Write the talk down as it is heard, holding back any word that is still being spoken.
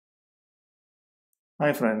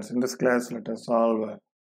Hi friends, in this class let us solve a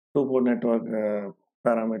two-port network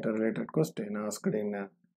parameter related question asked in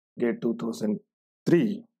GATE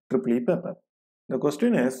 2003 EEE paper. The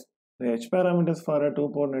question is, the H parameters for a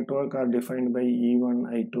two-port network are defined by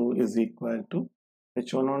E1, I2 is equal to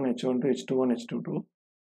H11, H12, H21, H22,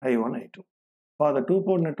 I1, I2. For the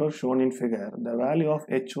two-port network shown in figure, the value of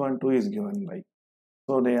H12 is given by.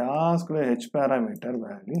 So they asked the H parameter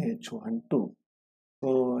value H12.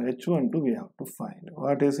 So H12 we have to find.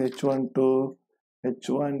 What is H12?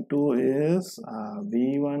 H12 is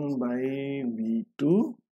V1 by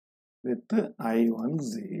V2 with I10.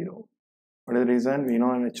 What is the reason? We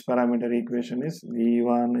know H parameter equation is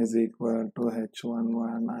V1 is equal to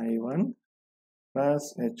H11 I1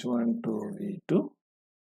 plus H12 V2.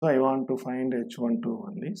 So I want to find H12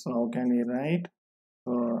 only. So how can we write?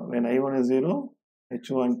 So when I1 is 0,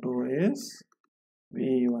 H12 is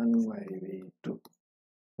V1 by V2.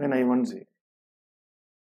 When I1 0.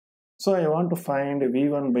 So I want to find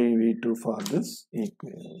V1 by V2 for this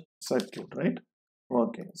circuit, right?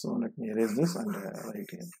 Okay, so let me erase this and write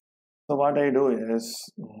here. So what I do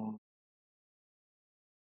is,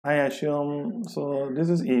 I assume, so this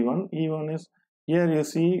is E1. E1 is, here you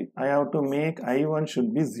see, I have to make I1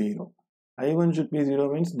 should be 0. I1 should be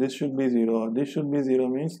 0 means this should be 0. This should be 0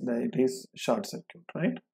 means that it is short circuit,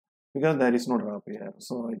 right? Because there is no drop here,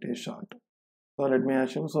 so it is short. So let me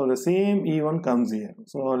assume, so the same E1 comes here.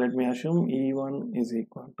 So let me assume E1 is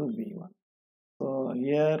equal to V1. So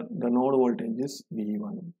here the node voltage is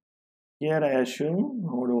V1. Here I assume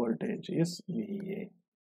node voltage is VA.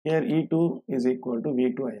 Here E2 is equal to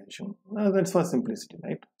V2 I assume. That's for simplicity,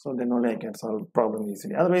 right? So then only I can solve problem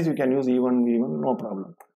easily. Otherwise you can use E1, V1, no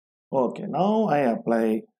problem. Okay, now I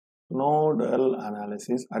apply nodal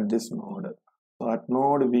analysis at this node. So at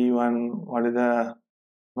node V1, what is the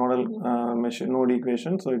nodal node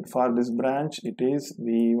equation? So for this branch it is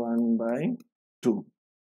V1 by 2.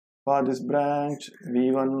 For this branch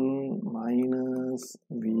V1 minus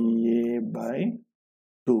VA by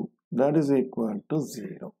 2, that is equal to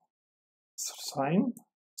 0. Fine.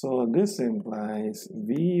 So this implies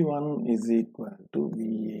V1 is equal to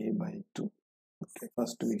VA by 2. Okay,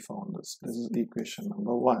 first we found this. This is equation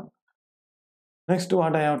number 1. Next,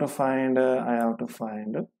 what I have to find? I have to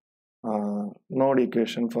find node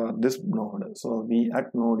equation for this node. So V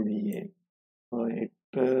at node VA. So it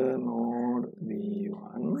node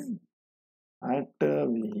V1 at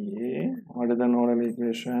VA. What is the nodal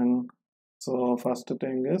equation? So first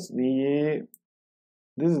thing is VA.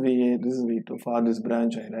 This is VA. This is V2. For this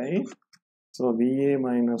branch I write. So VA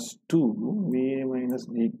minus 2. VA minus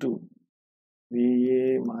V2.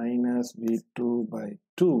 VA minus V2 by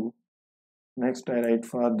 2. Next I write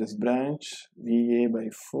for this branch VA by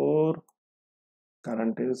 4,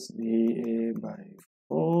 current is VA by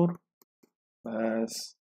 4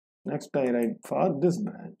 plus, next I write for this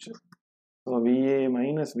branch, so VA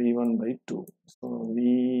minus V1 by 2, so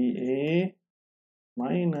VA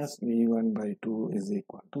minus V1 by 2 is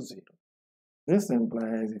equal to 0. This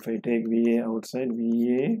implies if I take VA outside,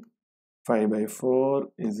 VA 5 by 4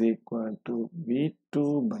 is equal to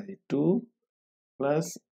V2 by 2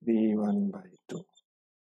 plus V1 by 2.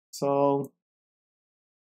 So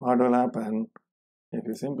what will happen if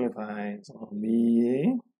you simplify? So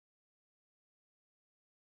VA,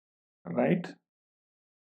 right,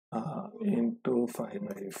 into 5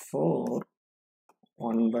 by 4,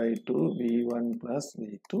 1 by 2, V1 plus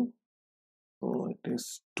V2. So it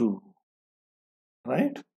is 2,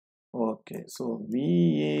 right? Okay, so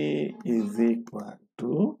VA is equal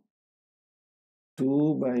to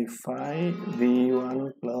 2 by 5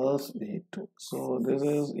 V1 plus V2. So this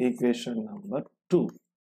is equation number 2,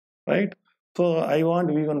 right? So I want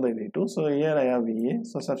V1 by V2. So here I have VA.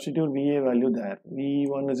 So substitute VA value there.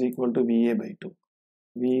 V1 is equal to VA by 2.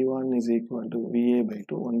 V1 is equal to VA by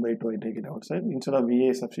 2. 1 by 2 I take it outside. Instead of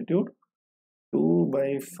VA substitute 2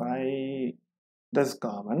 by 5. That's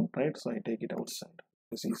common, right? So I take it outside.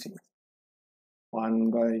 It's easy.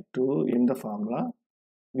 1 by 2 in the formula.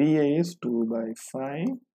 VA is 2 by 5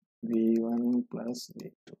 V1 plus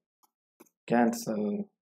V2. Cancel,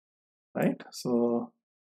 right? So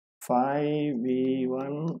 5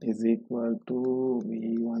 V1 is equal to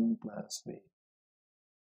V1 plus V2.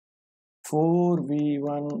 4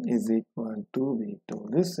 V1 is equal to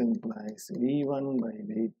V2. This implies V1 by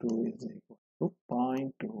V2 is equal to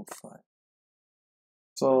 0.25.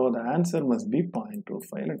 So the answer must be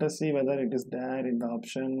 0.25. Let us see whether it is there in the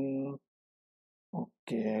option.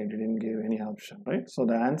 Okay, I didn't give any option, right? So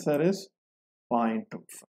the answer is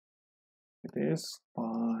 0.25. It is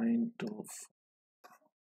 0.25,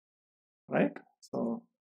 right? So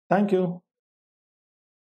thank you.